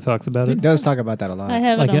much Doug talks about It it. does talk about that a lot. I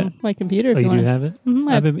have Like it on it? my computer. Oh, If you do want. have it?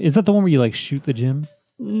 Mhm, I- Is that the one where you like shoot the gym?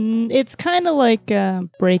 It's kind of like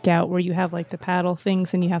Breakout, where you have like the paddle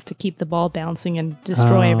things and you have to keep the ball bouncing and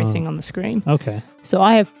destroy everything on the screen. Okay. So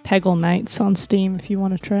I have Peggle Knights on Steam if you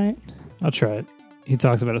want to try it. I'll try it. He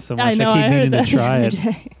talks about it so much. I know, keep I meaning heard to that try the it.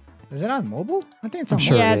 other day. Is it on mobile? I think it's I'm on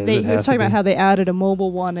sure mobile. Yeah, it is. It he was has talking to about be. how they added a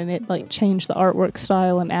mobile one and it like changed the artwork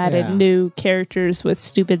style and added Yeah. new characters with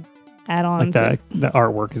stupid Like add-ons. the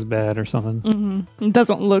artwork is bad or something. It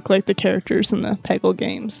doesn't look like the characters in the Peggle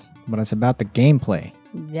games. But it's about the gameplay.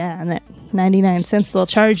 Yeah, and that 99 cents they'll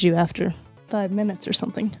charge you after 5 minutes or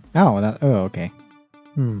something. Oh, okay.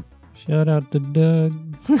 Shout out to Doug.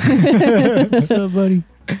 What's up, buddy?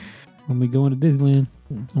 When we going to Disneyland,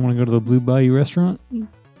 I want to go to the Blue Bayou restaurant.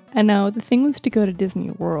 I know, the thing was to go to Disney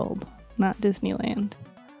World, not Disneyland.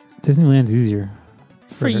 Disneyland's easier.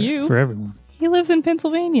 For you. For everyone. He lives in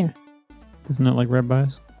Pennsylvania. Isn't that like Red by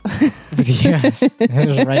us? Yes, it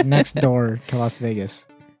was right next door to Las Vegas.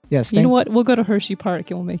 Yes, You know what? We'll go to Hershey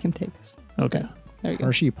Park and we'll make him take us. Okay. There you go.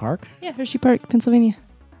 Hershey Park. Yeah, Hershey Park, Pennsylvania.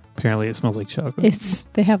 Apparently it smells like chocolate.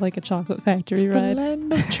 They have like a chocolate factory It's the ride.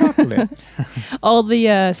 land of chocolate. All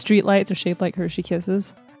the street lights are shaped like Hershey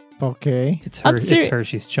Kisses. Okay. It's I'm it's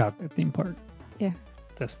Hershey's chocolate theme park. Yeah.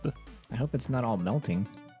 That's the. I hope it's not all melting.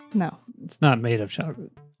 No. It's not made of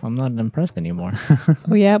chocolate. I'm not impressed anymore.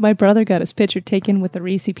 Oh yeah, my brother got his picture taken with a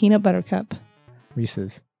Reese peanut butter cup.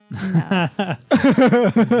 Reese's.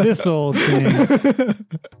 This old thing.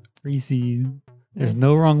 Reese's. There's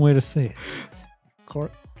no wrong way to say it.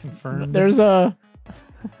 Confirmed. There's a.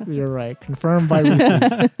 You're right. Confirmed by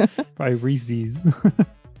Reese's. By Reese's.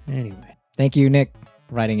 Anyway. Thank you, Nick,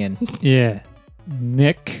 for writing in. Yeah.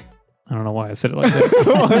 Nick. I don't know why I said it like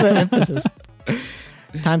that. The emphasis.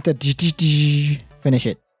 Time to finish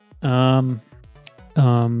it.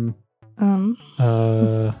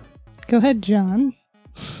 Go ahead, John.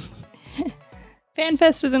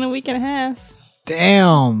 FanFest is in a week and a half.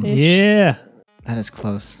 Damn. Ish. Yeah. That is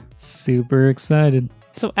close. Super excited.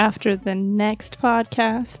 So after the next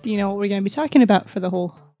podcast, you know what we're going to be talking about for the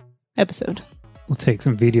whole episode. We'll take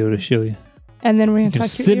some video to show you. And then we're You going to can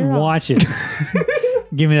talk sit your and ear off. watch it.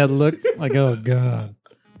 Give me that look like, oh, God.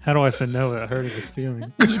 How do I say no without hurting his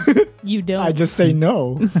feelings? You don't. I just say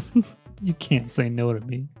no. You can't say no to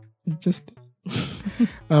me. Just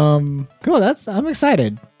cool. I'm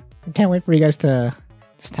excited. I can't wait for you guys to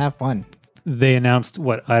just have fun. They announced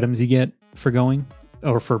what items you get for going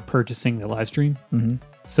or for purchasing the live stream. Mm-hmm.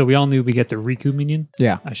 So we all knew we get the Riku minion.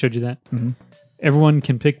 Yeah. I showed you that. Mhm. Everyone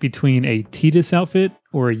can pick between a Tidus outfit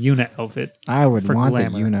or a Yuna outfit. I would For want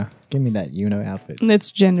glamour. the Yuna. Give me that Yuna outfit. And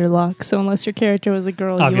it's gender lock, so unless your character was a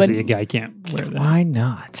girl, Obviously, you a wouldn't. guy can't wear that. Why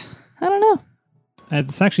not? I don't know.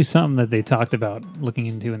 It's actually something that they talked about looking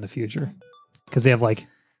into in the future. Because they have like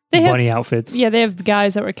They have- bunny outfits. Yeah, they have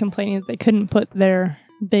guys that were complaining that they couldn't put their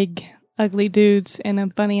big, ugly dudes in a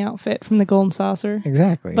bunny outfit from the Golden Saucer.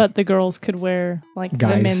 Exactly. But the girls could wear like the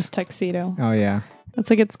Guys. men's tuxedo. oh yeah,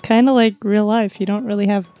 It's kind of like real life. You don't really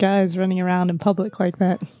have guys running around in public like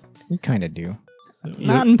that. you kind of do.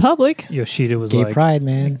 Not in public. Yoshida was Gay like, pride, I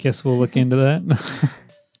man. guess we'll look into that.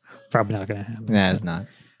 Probably not going to happen. Nah, it's not.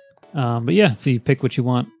 But yeah, so you pick what you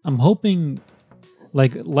want. I'm hoping,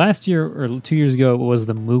 like last year or 2 years ago, it was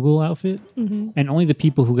the Moogle outfit, and only the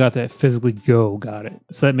people who got to physically go got it.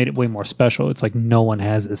 So that made it way more special. It's like no one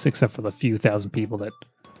has this except for the few thousand people that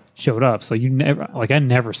showed up. So you never, I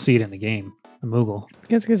never see it in the game, the Moogle.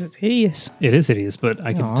 That's because it's hideous. It is hideous, but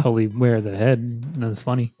I can Aw. totally wear the head, and that's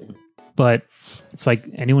funny. But it's like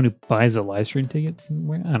anyone who buys a live stream ticket can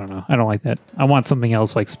wear. I don't know. I don't like that. I want something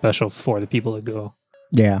else like special for the people that go.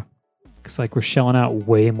 Yeah. Because like we're shelling out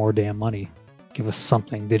way more damn money. Give us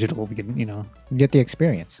something digital. We can, You get the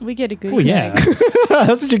experience. We get a good Oh yeah,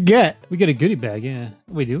 That's what you get. we get a goodie bag. Yeah.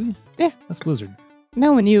 Wait, do we? Yeah. That's Blizzard.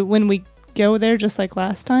 No, when we go there, just like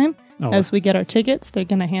last time, Oh, as we get our tickets, they're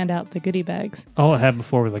gonna hand out the goodie bags. all I had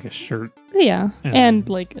before was like a shirt. Yeah, Yeah. and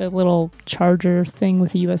like a little charger thing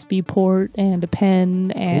with a USB port and a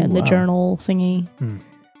pen and Oh, the wow. journal thingy. Hmm.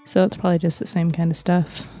 So it's probably just the same kind of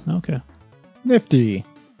stuff. Okay. Nifty.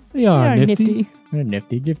 They are They are nifty. They're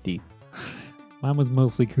nifty gifty. Mine was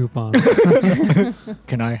mostly coupons.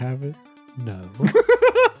 Can I have it? No.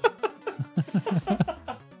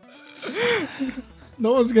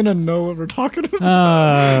 No one's gonna know what we're talking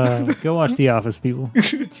about. Go watch The Office, people.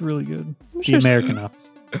 It's really good. The sure American Office.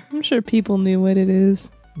 I'm sure people knew what it is.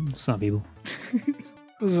 Some people. This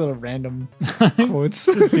is a random Do quotes.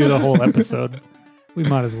 the whole episode. We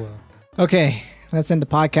might as well. Okay, let's end the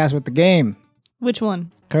podcast with the game. Which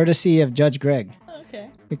one? Courtesy of Judge Greg. Okay.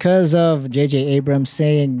 Because of J.J. Abrams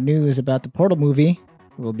saying news about the Portal movie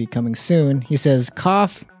will be coming soon, he says,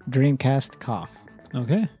 cough, Dreamcast, cough.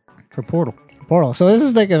 Okay. For Portal. Portal. So this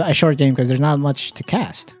is like a short game because there's not much to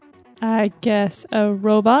cast. I guess a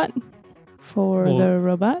robot for Well, the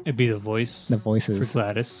robot. It'd be the voice The for voices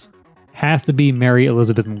Gladys. Has to be Mary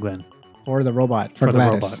Elizabeth McGlynn. or the robot for the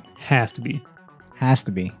Gladys. robot. Has to be. Has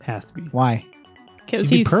to be. Has to be. Why? Because She'd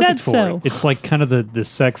be he perfect said for so. it. It's like kind of the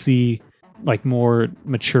sexy, like more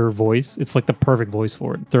mature voice. It's like the perfect voice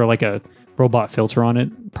for it. Throw like a robot filter on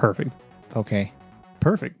it. Perfect. Okay.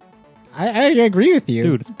 Perfect. I agree with you.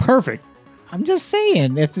 Dude, it's perfect. I'm just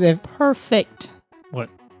saying, if Perfect. What?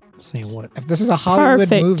 Saying what? What this is a Hollywood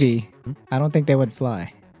Perfect. movie, I don't think they would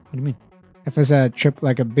fly. do you mean? If it's a trip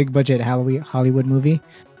like a big budget Hollywood movie,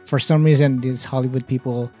 for some reason these Hollywood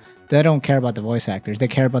people, they don't care about the voice actors. They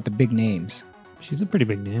care about the big names. She's a pretty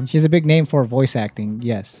big name. She's a big name for voice acting,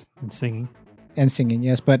 yes, And singing. and singing,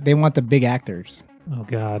 yes, but they want the big actors. Oh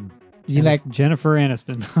God. You like Jennifer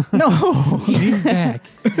Aniston? no? She's back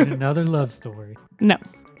in another love story. No.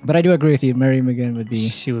 But I do agree with you. Mary McGinn would be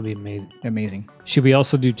She would be amazing. amazing. Should we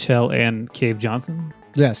also do Chell and Cave Johnson?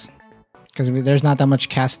 Yes, because there's not that much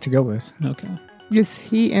cast to go with. Okay. Is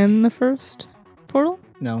he in the first Portal?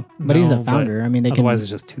 No, but he's No, the but founder. I mean, they can. Otherwise, it's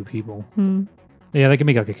just two people. Hmm. Yeah, they can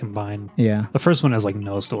make like a combined. Yeah. The first one has like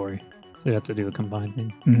no story, so you have to do a combined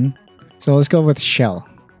thing. hmm So let's go with Shell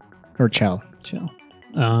or Chell. Chell.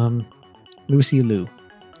 Lucy Liu.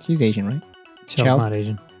 She's Asian, right? Chell's Chell? not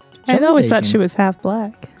Asian. I Chell always is thought Asian. she was half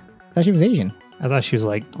black. I thought she was Asian. I thought she was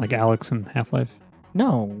like Alex in Half Life.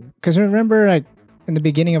 No, because remember, like in the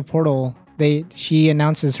beginning of Portal, she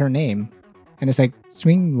announces her name, and it's like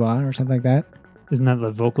Swinghua or something like that. Isn't that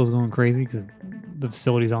the vocals going crazy because the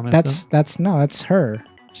facility's all messed up? That's her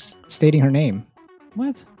stating her name.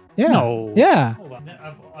 What? Yeah. No. Yeah. Hold on.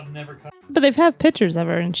 I've never cut. But they've had pictures of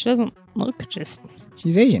her, and she doesn't look just.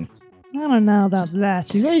 She's Asian. I don't know about that.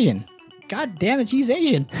 She's Asian. God damn it, she's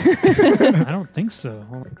Asian. I don't think so.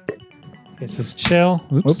 Hold on. Okay, this is Chell.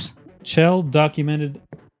 Oops. Chell documented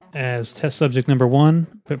as test subject number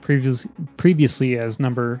 1, but previously as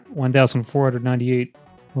number 1498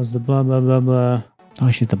 was the blah blah blah blah.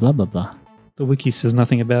 Oh, she's the blah blah blah. The wiki says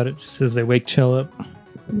nothing about it. It just says they wake Chell up.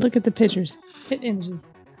 Look at the pictures. Hit images.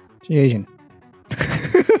 She's Asian.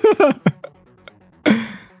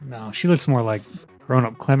 No, she looks more like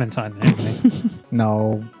grown-up Clementine than anything.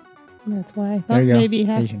 No, That's why I there thought you go. maybe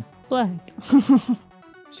half Asian. black.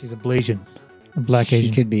 She's a Blasian. A black She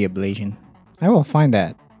Asian. could be a Blasian. I will find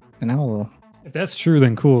that, and I will. If that's true,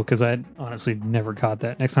 then cool, because I honestly never caught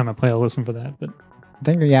that. Next time I play, I'll listen for that, but I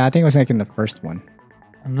think it was like in the first one.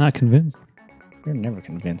 I'm not convinced. You're never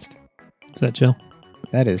convinced. Is that Chell?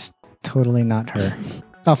 That is totally not her.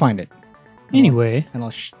 I'll find it. Anyway, And I'll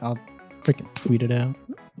freaking tweet it out.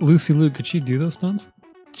 Lucy Liu, could she do those stunts?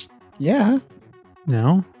 Yeah.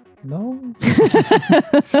 No. No.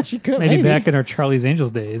 She could. Maybe back in our Charlie's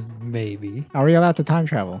Angels days, maybe. Are we allowed to time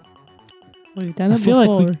travel? We've done I it feel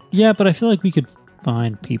before. like yeah, but I feel like we could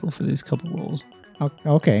find people for these couple roles.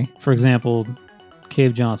 Okay. For example,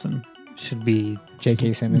 Cave Johnson should be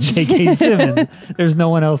J.K. Simmons. J.K. Simmons. There's no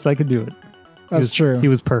one else that could do it. That's true. He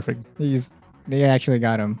was perfect They actually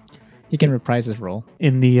got him. He can reprise his role.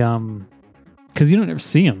 in the because you don't ever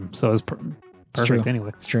see him, so it's perfect true.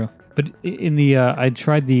 anyway. It's true. But in the I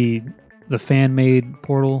tried the fan made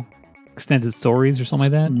Portal extended stories or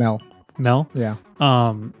something like that. Mel. Yeah.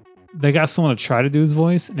 They got someone to try to do his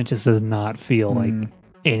voice, and it just does not feel like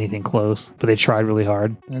anything close. But they tried really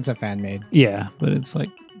hard. It's a fan made. Yeah, but it's like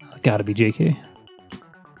gotta be JK.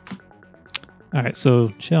 All right, so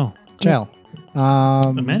Chell. Chell.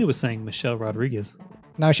 Amanda was saying Michelle Rodriguez.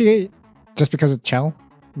 No, she just because of Chell,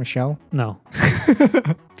 Michelle. No,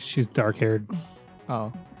 she's dark haired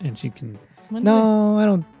Oh and she can no, I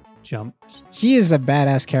don't. jump. She is a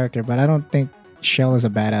badass character, but I don't think Shell is a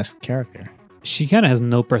badass character. She kind of has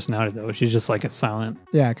no personality though. She's just like a silent.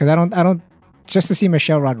 Yeah, because I don't. Just to see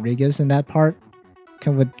Michelle Rodriguez in that part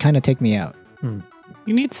would kind of take me out.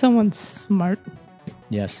 You need someone smart.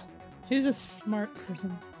 Yes. Who's a smart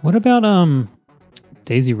person? What about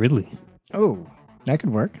Daisy Ridley? Oh, that could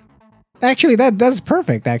work. Actually, that's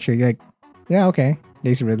perfect. Actually, like, yeah, okay,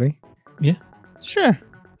 Daisy Ridley. Sure.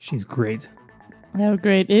 She's great. How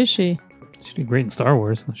great is she She'd be great in Star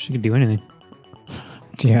Wars. She could do anything.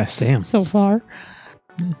 Yes. Damn, so far?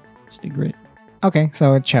 she'd be great. Okay,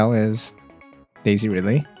 so Chell is Daisy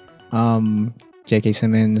Ridley. J.K.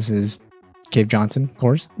 Simmons is Cave Johnson, of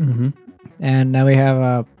course. Mm-hmm. And now we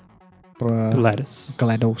have Gladys.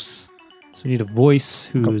 GLaDOS. So we need a voice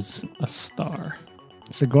who's a star.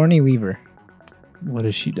 Sigourney Weaver. What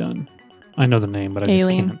has she done? I know the name, but I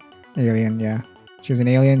Alien. just can't. Alien, yeah. She was an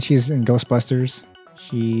alien. She's in Ghostbusters.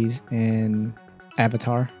 She's in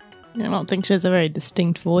Avatar. I don't think she has a very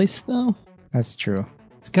distinct voice, though. That's true.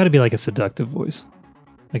 It's got to be like a seductive voice,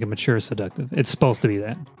 like a mature seductive. It's supposed to be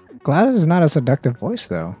that. GLaDOS is not a seductive voice,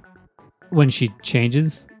 though. When she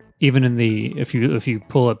changes, even in the if you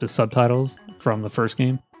pull up the subtitles from the first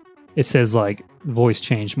game, it says like voice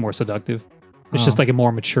change more seductive. It's just like a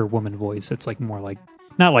more mature woman voice. It's like more like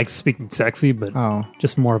not like speaking sexy, but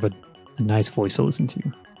just more of a nice voice to listen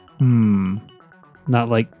to. Not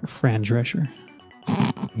like Fran Drescher.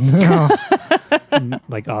 No.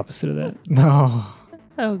 Like opposite of that. No.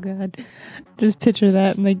 Oh god. Just picture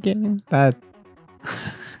that in the game. That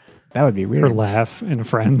would be weird. Her laugh in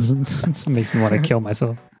Friends it makes me want to kill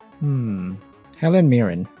myself. Helen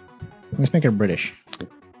Mirren. Let's make her British.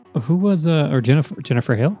 Who was or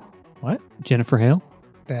Jennifer Hale? What? Jennifer Hale?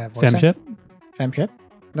 The voice Femship? Femship?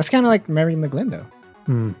 That's kind of like Mary McGlind,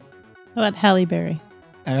 How about Halle Berry?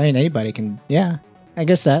 I mean, anybody can. Yeah. I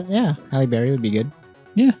guess that. Yeah. Halle Berry would be good.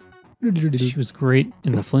 Yeah. She was great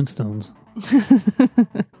in the Flintstones.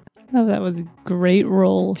 Oh, that was a great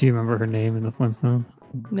role. Do you remember her name in the Flintstones?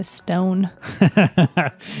 Miss Stone.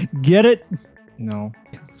 Get it? No.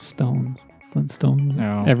 Stones. Flintstones.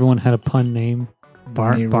 No. Everyone had a pun name.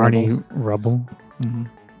 Barney Rubble. Rubble.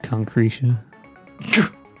 Concretia.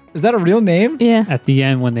 Is that a real name? Yeah. At the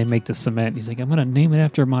end, when they make the cement, he's like, I'm going to name it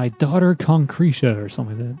after my daughter Concretia or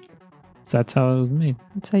something like that. So that's how it was made.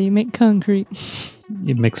 That's how you make concrete.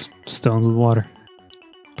 You mix stones with water.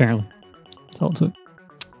 Apparently. That's all it took.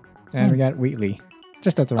 And we got Wheatley.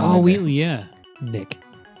 Just that's the wrong Oh, name. Wheatley, yeah. Nick.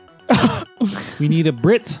 We need a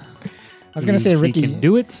Brit. I was gonna say He Ricky. can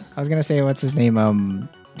do it. I was gonna say what's his name?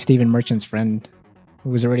 Stephen Merchant's friend, who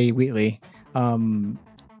was already Wheatley.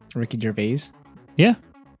 Ricky Gervais. Yeah.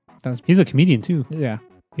 Sounds. He's a comedian too. Yeah.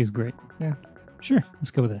 He's great. Yeah. Sure. Let's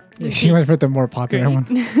go with that. She went for the more popular one.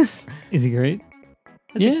 Is he great?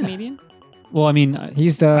 As Yeah. a comedian? Well, I mean,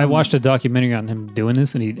 He's the. I watched a documentary on him doing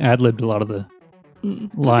this, and he ad-libbed a lot of the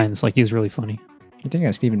lines. Like, he was really funny. You're thinking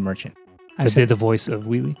of Stephen Merchant. That did the voice of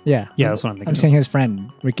Wheatley. Yeah. Yeah, that's what I'm thinking. I'm saying his friend,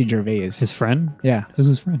 Ricky Gervais. His friend? Yeah. Who's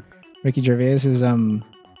his friend? Ricky Gervais is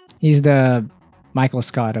he's the Michael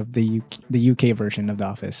Scott of the UK version of The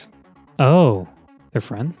Office. Oh, they're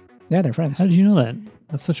friends? Yeah, they're friends. How did you know that?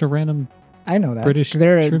 That's such a random... I know that. British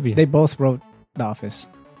They're, trivia. They both wrote The Office,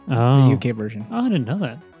 Oh. the UK version. Oh, I didn't know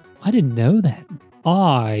that. I didn't know that.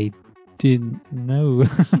 I didn't know.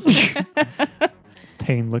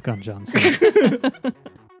 Pain look on John's face.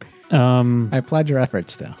 I applaud your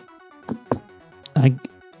efforts, though. I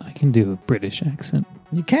can do a British accent.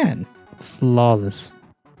 You can. Flawless.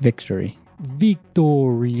 Victory.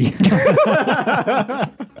 Victory.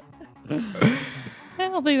 I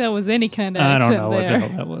don't think that was any kind of I accent don't know what there. the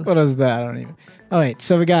hell that was. What is that? I don't even. All right,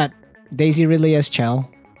 so we got Daisy Ridley as Chell.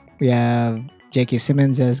 We have J.K.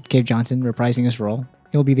 Simmons as Cave Johnson reprising his role.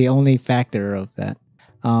 He'll be the only factor of that.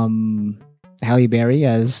 Halle Berry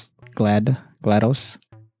as GLaDOS.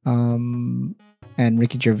 And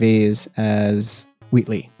Ricky Gervais as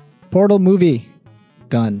Wheatley. Portal movie.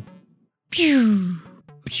 Done.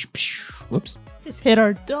 Whoops. Just hit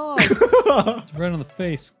our dog. It's right on the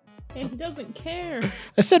face. And he doesn't care.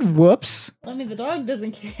 I said whoops. I mean, the dog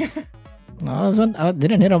doesn't care. No, I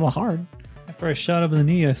didn't hit him hard. After I shot him in the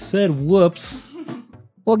knee, I said, whoops.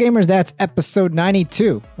 Well, gamers, that's episode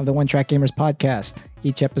 92 of the One Track Gamers podcast.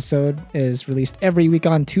 Each episode is released every week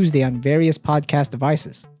on Tuesday on various podcast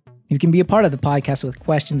devices. You can be a part of the podcast with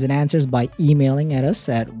questions and answers by emailing at us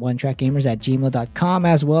at onetrackgamers@gmail.com,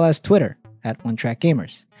 as well as Twitter at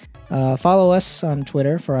onetrackgamers. Follow us on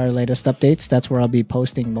Twitter for our latest updates. That's where I'll be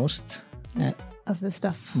posting most Of the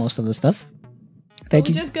stuff. of the stuff. Thank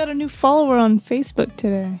We you. just got a new follower on Facebook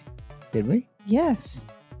today. Did we? Yes.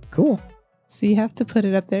 Cool. So you have to put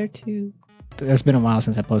it up there too. It's been a while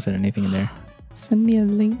since I posted anything in there. Send me a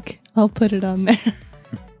link. I'll put it on there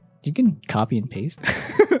You can copy and paste.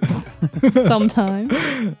 sometime.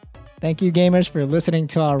 Thank you, gamers, for listening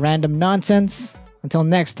to our random nonsense. Until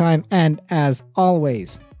next time, and as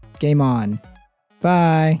always, game on.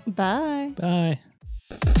 Bye. Bye. Bye.